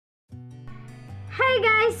Hey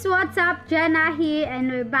guys, what's up? Jana here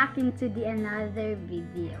and we're back into another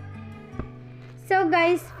video. So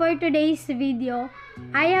guys, for today's video,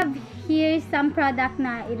 I have here some product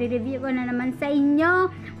na i-review ko na naman sa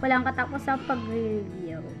inyo. Walang katapos sa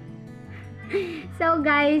pag-review. So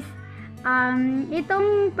guys,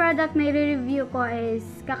 itong product na i-review ko is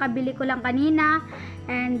kakabili ko lang kanina.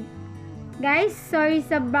 And guys, sorry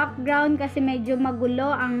sa background kasi medyo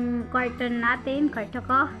magulo ang kwarto natin,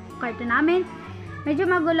 kwarto namin. Medyo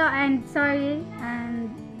magulo and sorry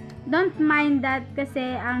and don't mind that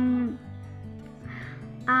kasi ang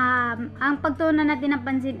pagtuunan natin ng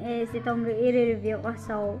pansin is itong i-review ko.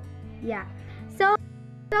 So yeah. So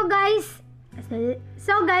guys,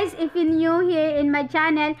 if you're new here in my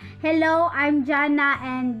channel, hello, I'm Jana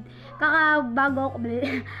and bago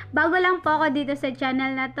lang po ako dito sa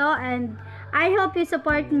channel na to, and I hope you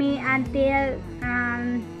support me until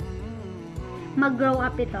mag-grow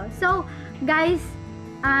up ito. So guys,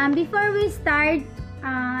 before we start,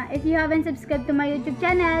 if you haven't subscribed to my YouTube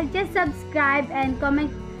channel, just subscribe and comment.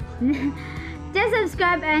 Just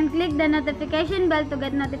subscribe and click the notification bell to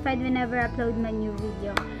get notified whenever I upload my new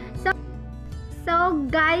video. So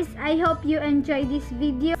guys, I hope you enjoy this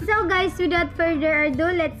video. So guys, without further ado,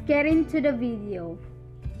 let's get into the video.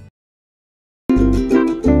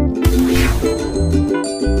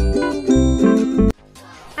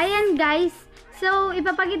 Ayan guys, so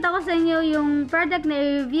ipapakita ko sa inyo yung product na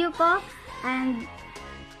i-review ko, and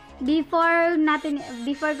before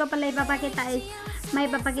ko pala ipapakita is may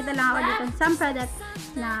ipapakita lang ako dito some product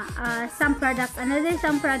na some product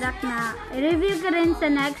na i-review ko rin sa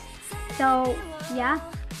next. So yeah,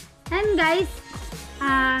 and guys,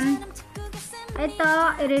 ito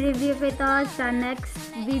i-review ko ito sa next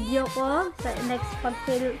video ko, sa next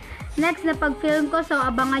na pag-film ko. So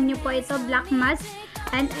abangan nyo po ito, black mask,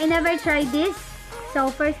 and I never tried this. So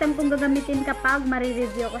first time kong gagamitin kapag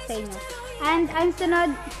mari-review ko sa inyo. And ang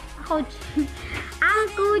sunod, ang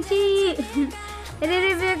Kuchi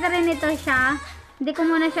i-review ko rin ito siya. Hindi ko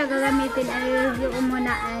muna siya gagamitin, i-review ko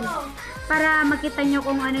muna and para makita nyo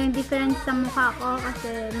kung ano yung difference sa mukha ko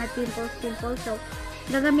kasi may pimples. So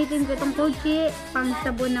gagamitin ko itong Kuchi pang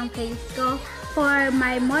sabon ng face ko for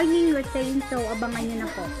my morning routine. So abangan nyo na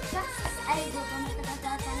po.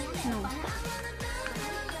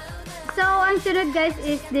 So ang sunod guys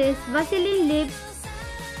is this Vaseline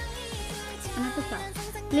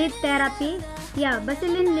lip therapy. Yeah,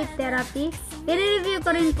 Vaseline lip therapy. I-review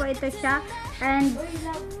ko rin po ito siya and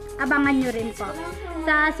abangan nyo rin po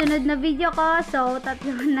sa sunod na video ko. So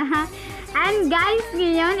tatlo na. And guys,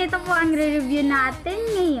 ngayon ito po ang re-review natin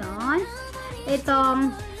ngayon.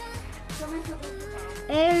 Itong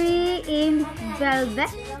Airy in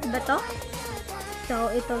Velvet ba to?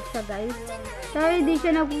 So ito siya guys. Sorry, di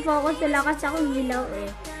siya nagpo-focus sa lakas akong ilaw eh.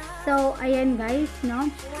 So ayan guys, no?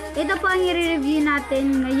 Ito po ang i-review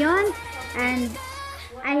natin ngayon and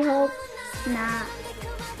I hope na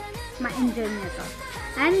ma-enjoy nyo to.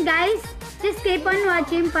 And guys, just keep on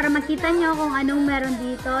watching para makita nyo kung anong meron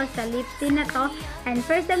dito sa lip tint na to. And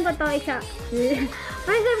first time ko po ito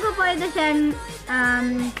siyang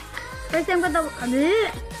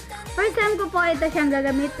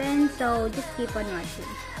gagamitin. So just keep on watching.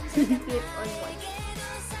 Keep on watching.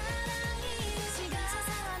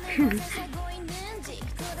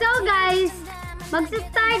 So guys,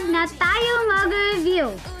 magsa-start na tayo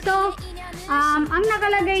mag-review. So ang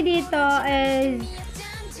nakalagay dito is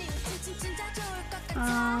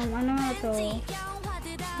ano na to?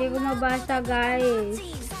 Hindi ko mabasa guys.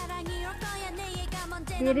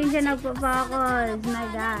 Hindi rin siya nagpa-focus. My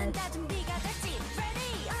gosh.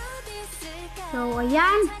 So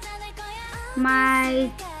ayan,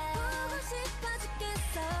 may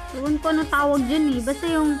ewan ko ano tawag dyan eh.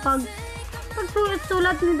 Basta yung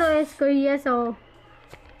pagsulat nito is Korea, so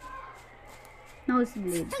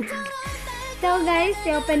nosebleed. So guys,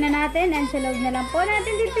 i-open na natin and sa loob na lang po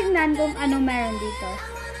natin titignan kung ano meron dito.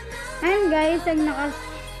 And guys, ang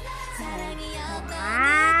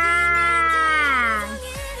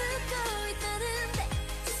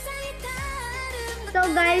So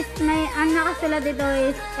guys, ang nakasulat dito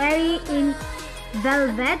is Airy in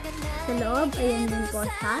Velvet sa loob. Ayan din po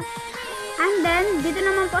siya. And then, dito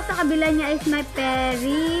naman po sa kabila niya is may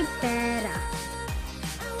penging pera.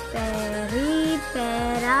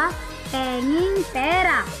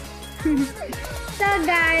 So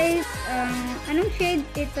guys, anong shade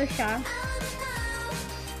ito siya?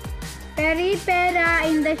 Pera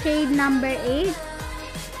in the shade number 8.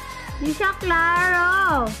 Di siya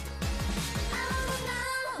klaro.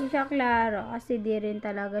 Kasi di rin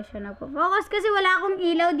talaga siya nagpo-focus kasi wala akong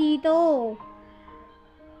ilaw dito.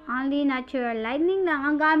 Only natural lighting lang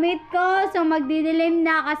ang gamit ko. So, magdidilim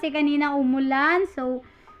na kasi kanina umulan. So,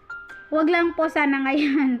 wag lang po sana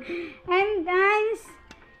ngayon. And guys,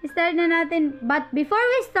 start na natin. But before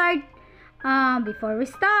we start,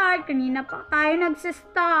 kanina pa tayo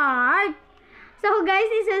nagsa-start. So guys,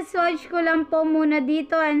 isa-swatch ko lang po muna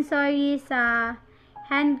dito. And sorry sa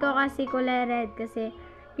hand ko kasi kulay red. Kasi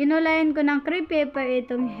kinulayan ko ng crepe paper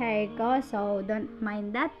itong hair ko. So don't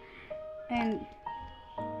mind that. And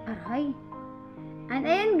aray. And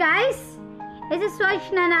ayun guys, isa-swatch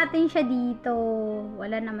na natin siya dito.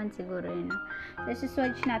 Wala naman siguro yun. So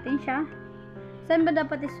isa-swatch natin siya. Saan ba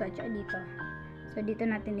dapat i-swatch? Dito. So, dito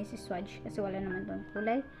natin isi-swatch kasi wala naman doon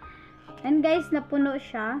kulay. And guys, napuno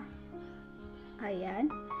siya.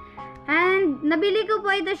 Ayan. And, nabili ko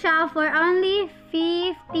po ito siya for only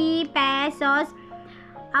 50 pesos.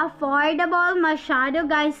 Affordable masyado,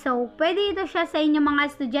 guys. So, pwede ito siya sa inyong mga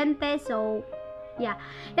estudyante. So, yeah.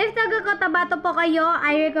 If taga-Cotabato po kayo,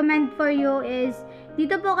 I recommend for you is,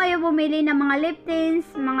 dito po kayo bumili ng mga lip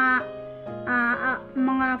tints, mga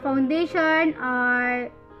foundation,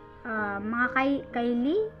 or mga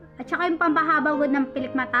Kylie at saka yung pampahaba ng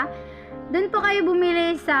pilik mata. Doon po kayo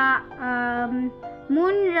bumili sa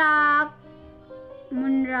Moonrock.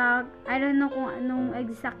 I don't know kung anong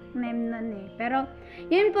exact name nun eh, pero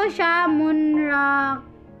yun po siya, Moonrock.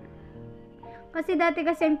 Kasi dati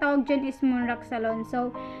kasi yung tawag dyan is Moonrock Salon.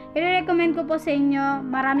 So i-recommend ko po sa inyo.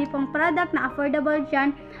 Marami pong product na affordable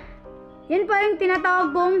dyan. Yun po yung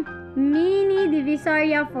tinatawag kong mini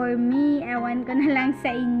divisoria for me. Ewan ko na lang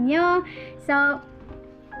sa inyo. So,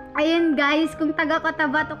 ayun guys, kung taga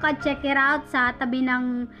Cotabato ka, check it out sa tabi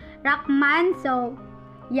ng Rockman. So,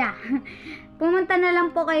 yeah. Pumunta na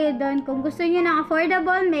lang po kayo doon kung gusto niyo ng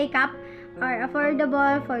affordable makeup or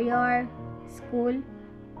affordable for your school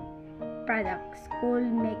product, school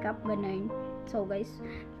makeup, ganun. So guys,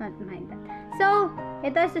 don't mind that. So,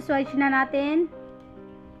 ito, swatch na natin.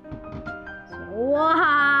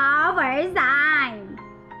 Wow! First time!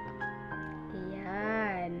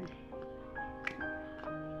 Ayan.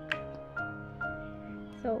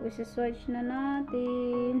 So, isa-swatch na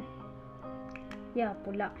natin. Yeah,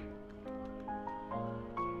 pula.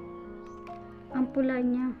 Ang pula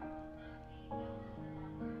niya.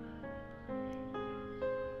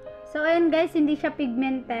 So, ayan guys, hindi siya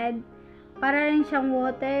pigmented. Para rin siyang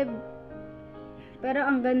water. Pero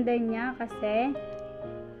ang ganda niya kasi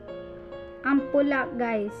ang pula,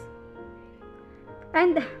 guys.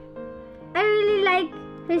 And I really like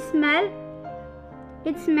his smell.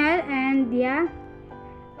 Its smell, and yeah.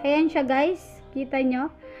 Ayan siya, guys. Kita nyo?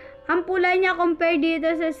 Ang pula niya compare dito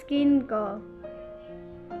sa skin ko.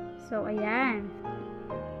 So, ayan.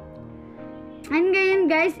 And ngayon,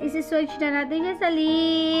 guys, isi-swatch na natin siya sa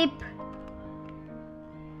lip.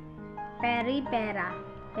 Pera.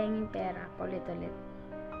 Penging pera. Ulit-ulit.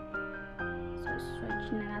 So, swatch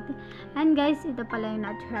na natin. And guys, ito pala yung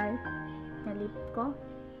natural na lip ko.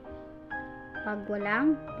 Pag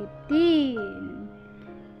walang lip tint.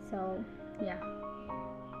 So, yeah.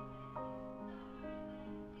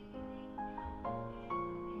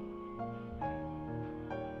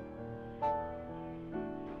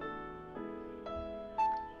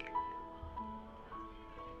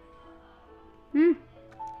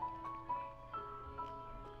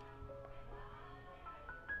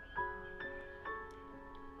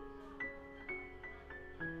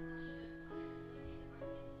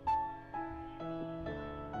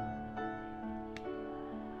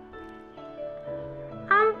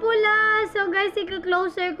 Pula. So guys,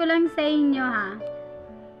 i-closer ko lang sa inyo ha.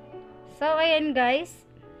 So ayan guys.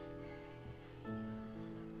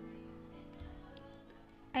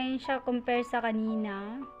 Ayan siya compare sa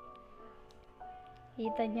kanina.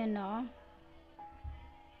 Kita nyo no?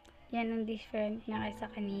 Yan ang different niya kaysa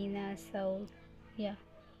kanina. So, yeah.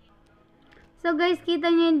 So guys, kita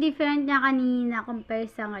nyo yung different niya kanina compare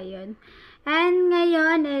sa ngayon. And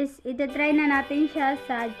ngayon is, ito-try na natin siya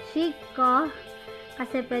sa cheek ko.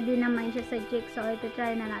 Kasi pwede naman siya sa cheek. So,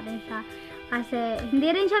 ito-try na natin siya. Kasi, hindi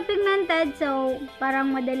rin siya pigmented. So, parang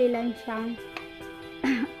madali lang siyang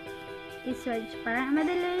i-search. Parang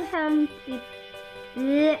madali lang siyang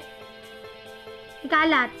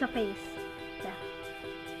ikalat sa face. Yeah.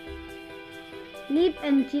 Lip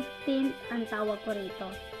and cheek tint ang tawag ko rito.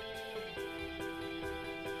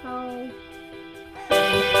 So,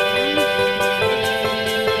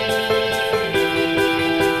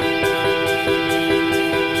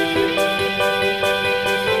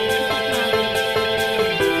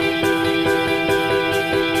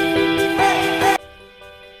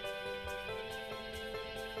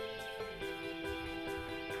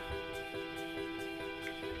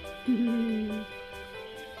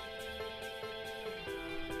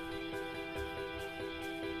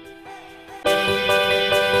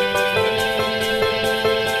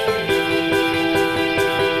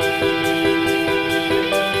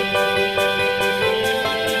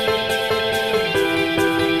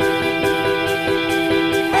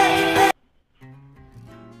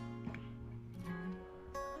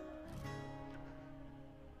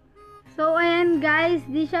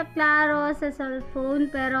 di siya klaro sa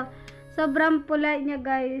cellphone, pero sobrang pula niya,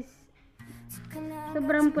 guys.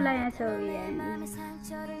 Sobrang pula niya, so yan.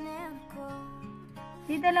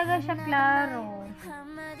 Di talaga siya klaro.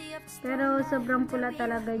 Pero sobrang pula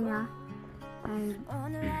talaga niya. And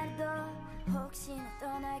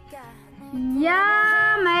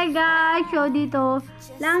yeah, my gosh. So, dito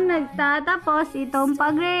lang nagtatapos itong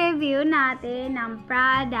pag-review natin ng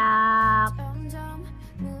product.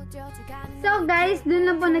 So, guys, dun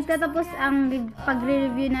na po nagtatapos ang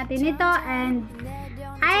pag-review natin ito. And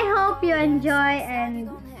I hope you enjoy. And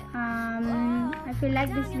if you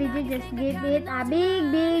like this video, just give it a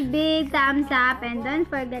big thumbs up. And don't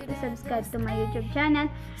forget to subscribe to my YouTube channel.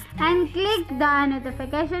 And click the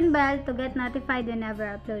notification bell to get notified whenever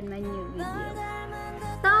I upload my new video.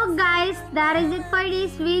 So guys, that is it for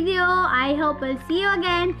this video. I hope we'll see you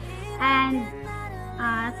again. And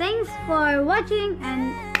thanks for watching.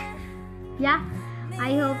 And yeah,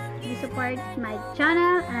 I hope you support my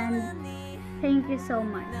channel. And thank you so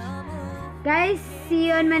much. Guys,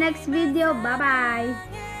 see you in my next video. Bye-bye.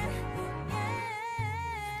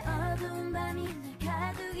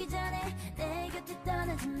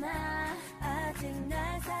 아직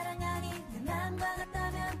날 사랑하니 내 맘과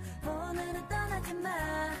같다면 오늘은 떠나지 마.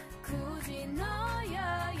 굳이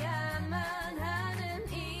너여야만 하는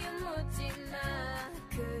이유 묻지 마.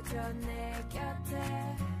 그저 내 곁에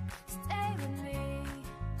stay with me.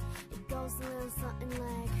 It goes a little something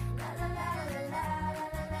like la la la la la la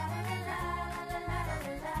la la la la la la la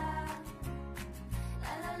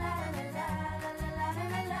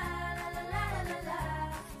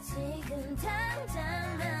지금 당장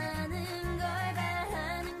하는 걸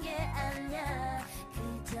바라는 게 아니야.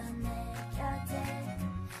 그저 내 곁에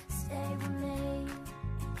stay with me.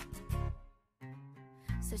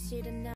 사실은